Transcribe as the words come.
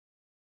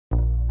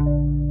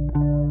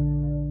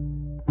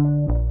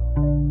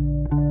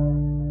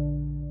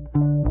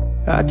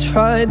I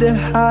tried to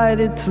hide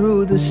it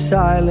through the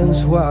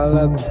silence while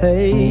I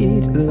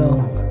played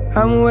along.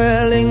 I'm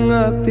welling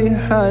up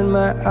behind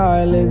my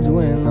eyelids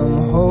when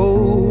I'm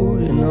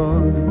holding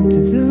on to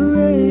the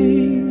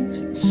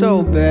rage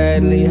so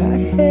badly I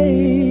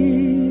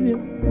hate it.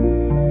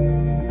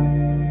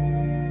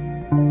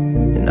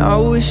 And I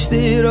wish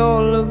that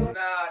all of... No.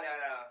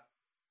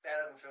 That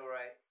doesn't feel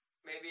right.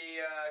 Maybe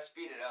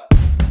speed it up.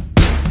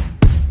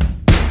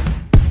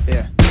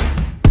 Yeah.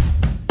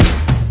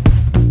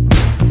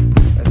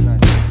 That's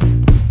nice.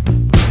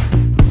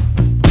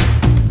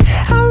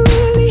 I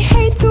really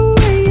hate the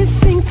way you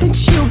think that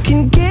you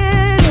can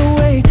get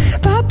away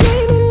by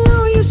blaming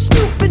all your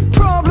stupid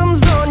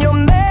problems on your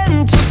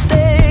mental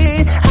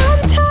state. I'm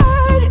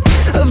tired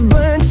of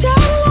burnt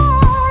out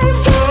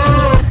lives.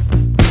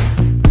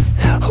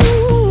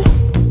 Ooh.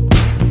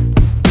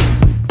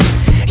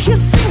 You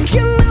think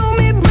you know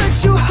me, but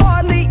you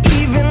hardly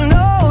even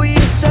know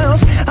yourself.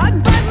 I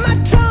bite my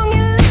tongue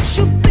and let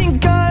you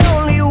think I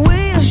only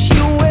wish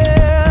you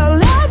well.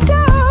 I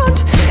don't,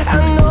 I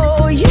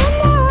know you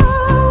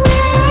know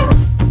it.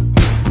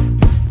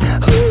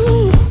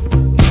 Ooh.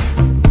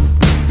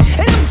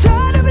 And I'm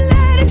tired of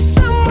letting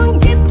someone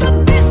get the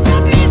best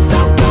of me, so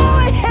go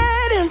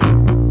ahead and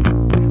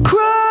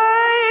cry.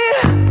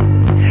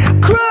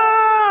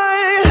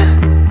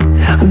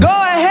 Go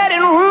ahead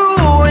and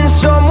ruin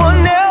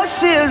someone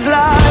else's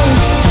life.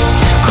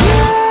 Cry.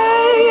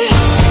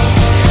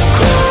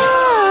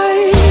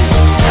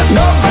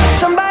 Go find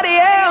somebody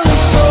else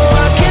so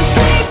I can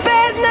sleep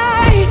at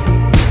night.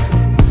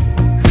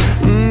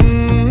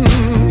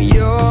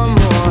 You're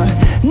more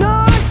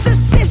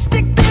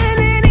narcissistic than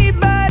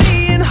anybody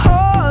in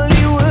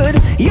Hollywood.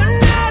 You're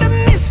not a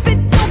misfit,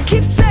 don't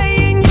keep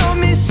saying you're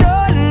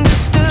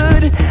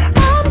misunderstood.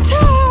 I'm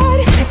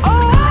tired,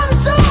 oh I'm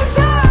so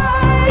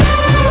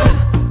tired.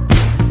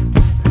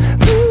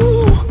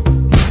 Ooh.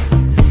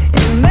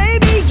 And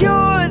maybe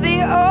you're the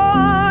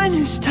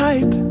honest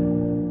type,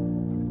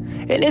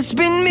 and it's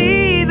been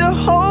me the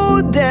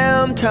whole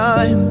damn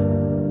time.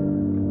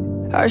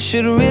 I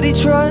should really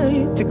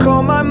try to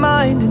calm my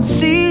mind and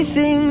see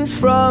things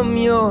from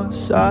your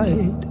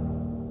side.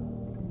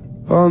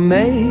 Or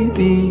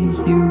maybe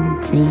you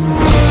can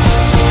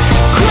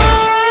cry.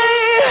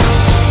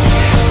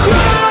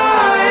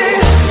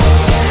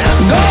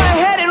 Go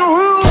ahead and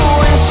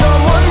ruin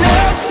someone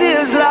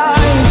else's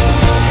life.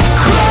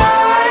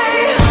 Cry.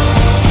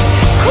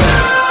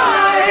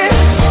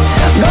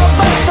 Go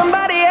find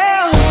somebody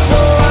else so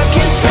I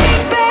can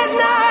sleep at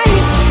night.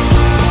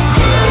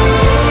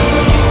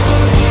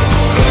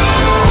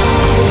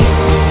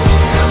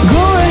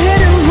 Go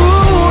ahead and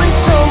ruin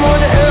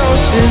someone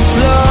else's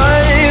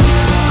life.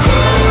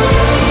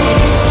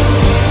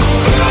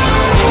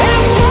 And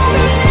I'm tired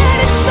of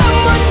letting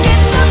someone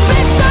get the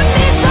best of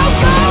me, so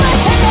go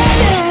ahead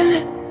and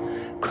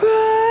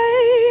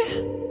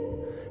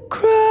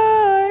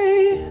cry.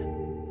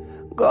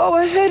 Go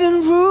ahead and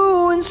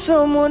ruin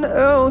someone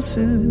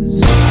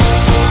else's.